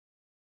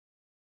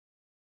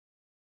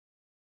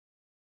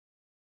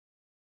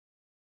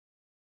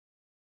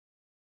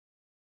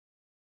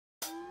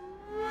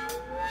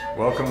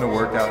Welcome to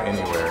Workout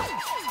Anywhere.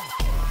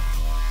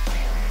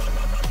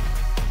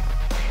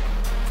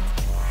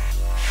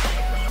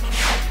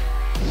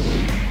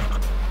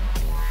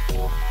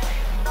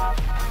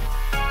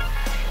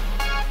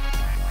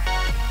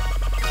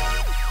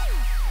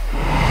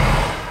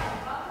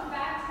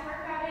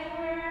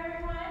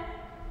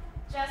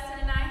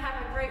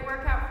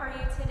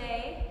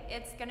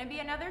 It's going to be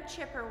another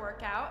chipper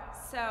workout,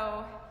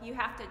 so you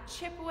have to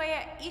chip away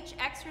at each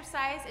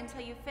exercise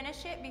until you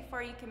finish it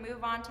before you can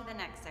move on to the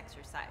next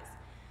exercise.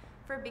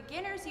 For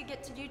beginners, you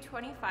get to do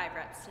 25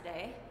 reps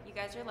today. You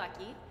guys are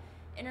lucky.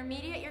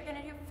 Intermediate, you're going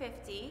to do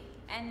 50,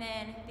 and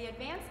then the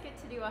advanced get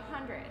to do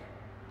 100.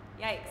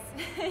 Yikes.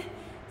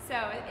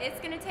 So it's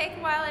going to take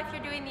a while if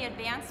you're doing the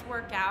advanced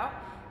workout.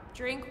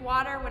 Drink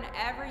water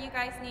whenever you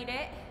guys need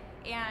it,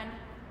 and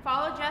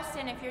follow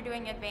Justin if you're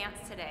doing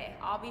advanced today.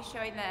 I'll be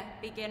showing the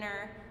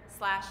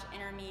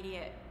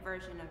beginner/intermediate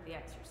version of the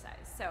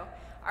exercise. So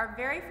our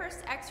very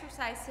first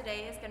exercise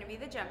today is going to be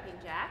the jumping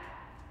jack.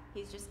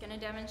 He's just going to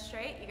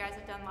demonstrate. You guys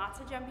have done lots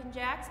of jumping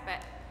jacks,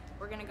 but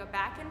we're going to go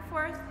back and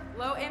forth.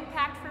 Low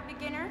impact for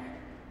beginner.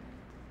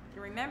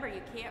 And remember,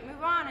 you can't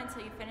move on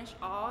until you finish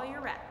all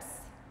your reps.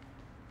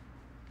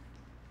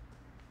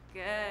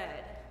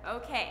 Good.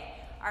 Okay,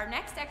 our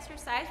next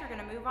exercise, we're going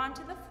to move on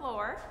to the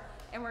floor.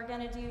 And we're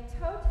going to do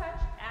toe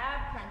touch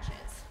ab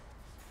crunches.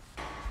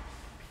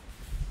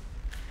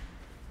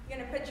 You're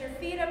going to put your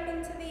feet up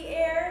into the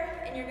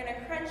air and you're going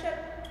to crunch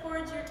up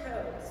towards your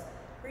toes.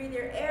 Breathe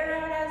your air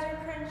out as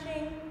you're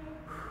crunching,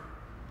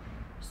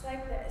 just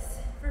like this.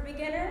 For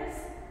beginners,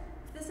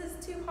 if this is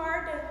too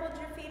hard to hold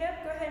your feet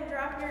up, go ahead and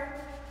drop your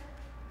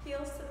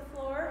heels to the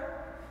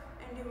floor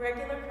and do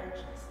regular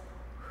crunches.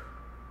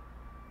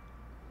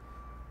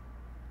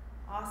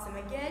 Awesome.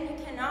 Again, you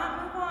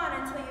cannot move on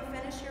until you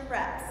finish your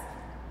reps.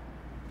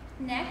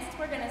 Next,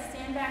 we're going to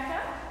stand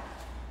back up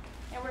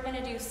and we're going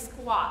to do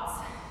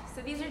squats.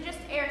 So these are just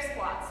air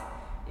squats.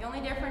 The only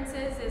difference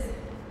is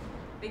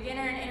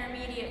beginner and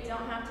intermediate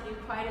don't have to do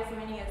quite as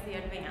many as the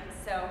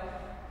advanced. So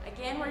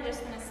again, we're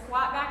just going to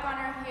squat back on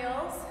our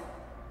heels.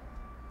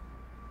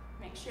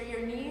 Make sure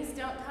your knees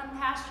don't come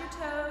past your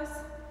toes.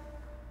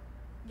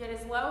 Get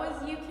as low as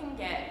you can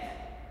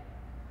get.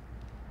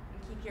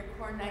 And keep your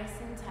core nice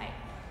and tight.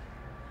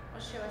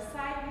 We'll show a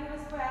side view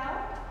as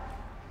well.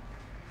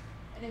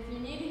 And if you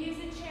need to use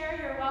a chair,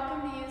 you're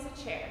welcome to use a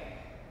chair.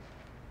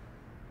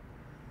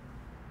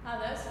 How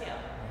those feel?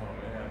 Oh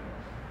man,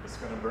 it's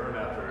gonna burn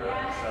after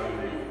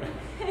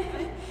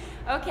 70.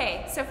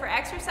 Okay, so for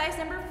exercise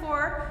number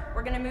 4,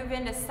 we're gonna move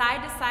into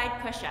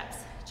side-to-side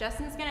push-ups.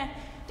 Justin's gonna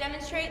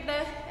demonstrate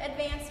the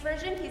advanced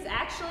version. He's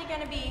actually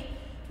gonna be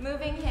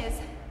moving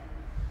his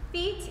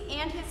feet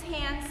and his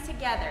hands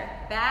together,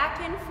 back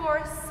and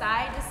forth,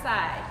 side to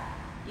side.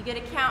 You get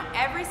to count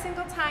every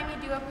single time you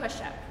do a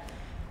push-up.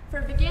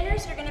 For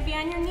beginners, you're going to be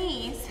on your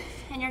knees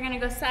and you're going to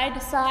go side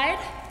to side,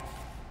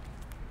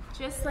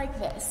 just like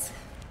this,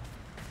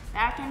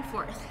 back and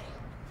forth.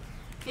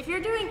 If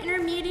you're doing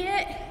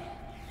intermediate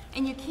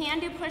and you can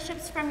do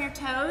push-ups from your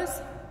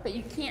toes, but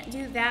you can't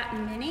do that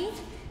many,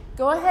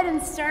 go ahead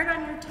and start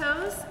on your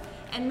toes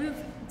and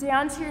move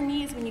down to your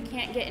knees when you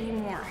can't get any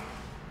more.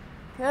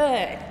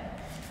 Good.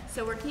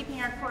 So we're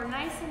keeping our core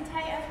nice and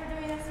tight as we're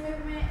doing this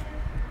movement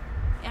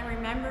and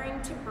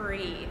remembering to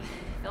breathe.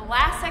 The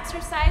last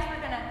exercise, we're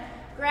going to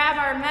grab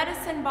our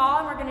medicine ball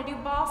and we're going to do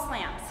ball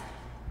slams.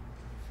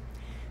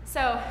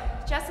 So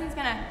Justin's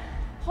going to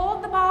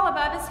hold the ball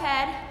above his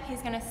head.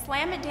 He's going to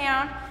slam it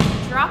down,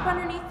 drop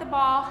underneath the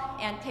ball,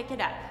 and pick it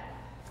up.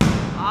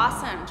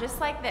 Awesome, just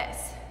like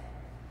this.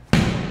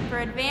 For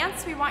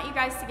advanced, we want you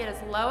guys to get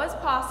as low as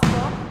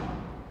possible.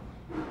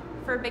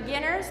 For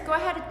beginners, go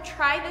ahead and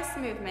try this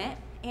movement.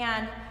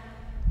 And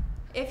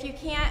if you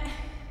can't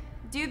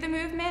do the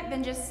movement,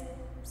 then just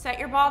set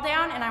your ball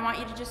down and I want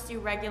you to just do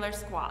regular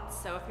squats.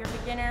 So if you're a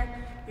beginner,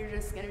 you're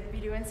just going to be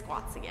doing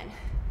squats again.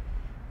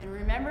 And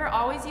remember,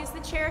 always use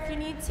the chair if you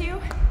need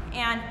to.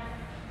 And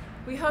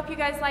we hope you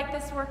guys like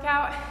this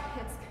workout.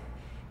 It's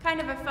kind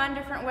of a fun,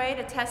 different way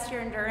to test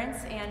your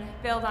endurance and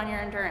build on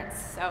your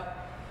endurance. So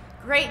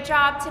great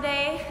job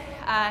today.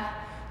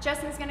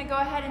 Justin's going to go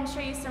ahead and show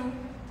you some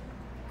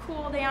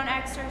cool down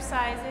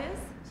exercises.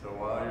 So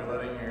while you're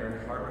letting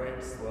your heart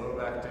rate slow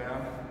back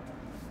down,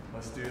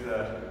 let's do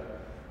the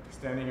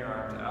extending your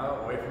arms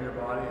out, away from your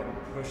body, and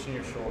pushing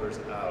your shoulders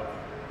out.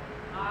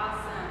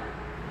 Awesome.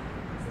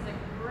 This is a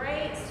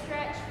great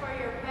stretch for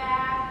your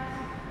back.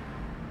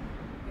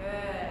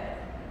 Good.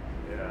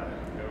 Yeah,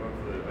 going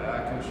for the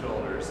back and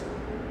shoulders.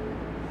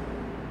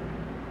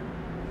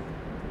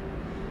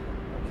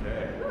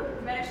 Okay. Whew,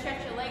 you better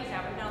stretch your legs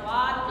out. We've done a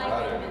lot of leg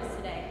movements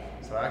today.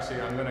 So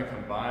actually, I'm going to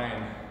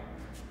combine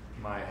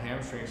my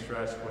hamstring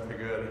stretch with a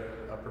good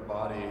upper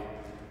body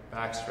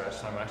back stretch.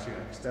 So I'm actually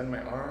going to extend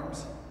my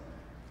arms,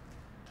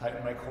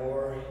 tighten my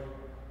core, and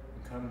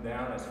come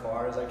down as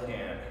far as I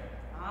can.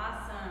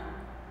 Awesome.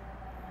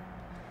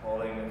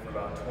 Holding it for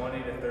about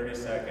 20 to 30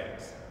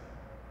 seconds.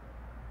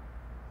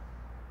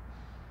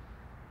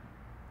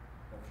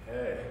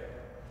 Okay.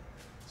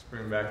 Let's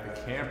bring back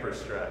the camper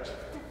stretch.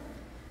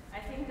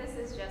 think this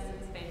is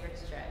Justin's favorite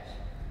stretch.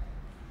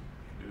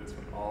 Do this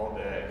one all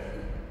day.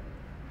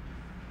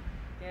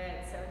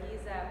 Good, so he's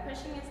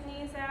pushing his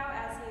knees out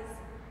as he's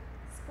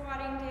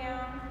squatting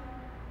down.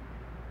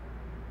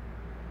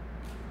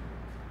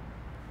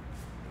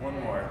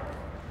 One more.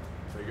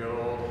 So good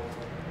old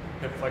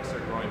hip flexor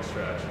groin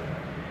stretch.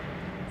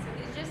 So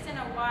he's just in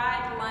a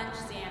wide lunge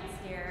stance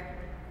here.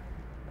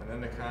 And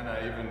then to kind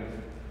of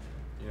even,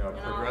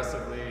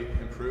 progressively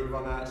improve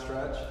on that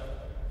stretch,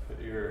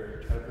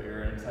 try to put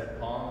your inside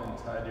palm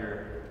inside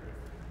your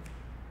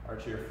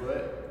arch of your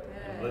foot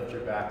and lift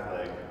your back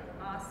leg.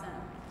 Awesome.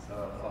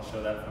 So I'll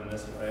show that from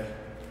this way.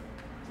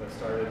 So I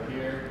started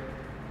here,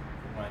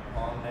 put my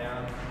palm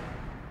down,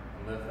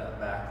 and lift that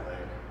back leg.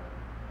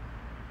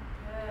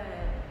 Good.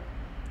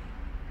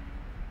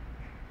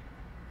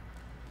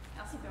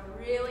 You also feel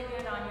really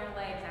good on your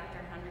legs after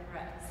 100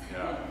 reps.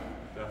 Yeah,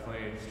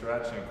 definitely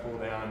stretch and cool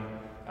down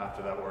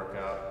after that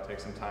workout. Take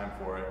some time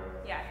for it.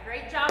 Yeah,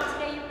 great job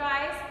today, you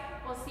guys.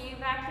 We'll see you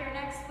back here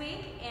next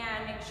week,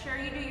 and make sure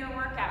you do your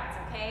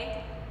workouts,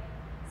 okay?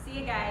 See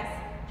you guys.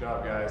 Good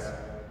job, guys.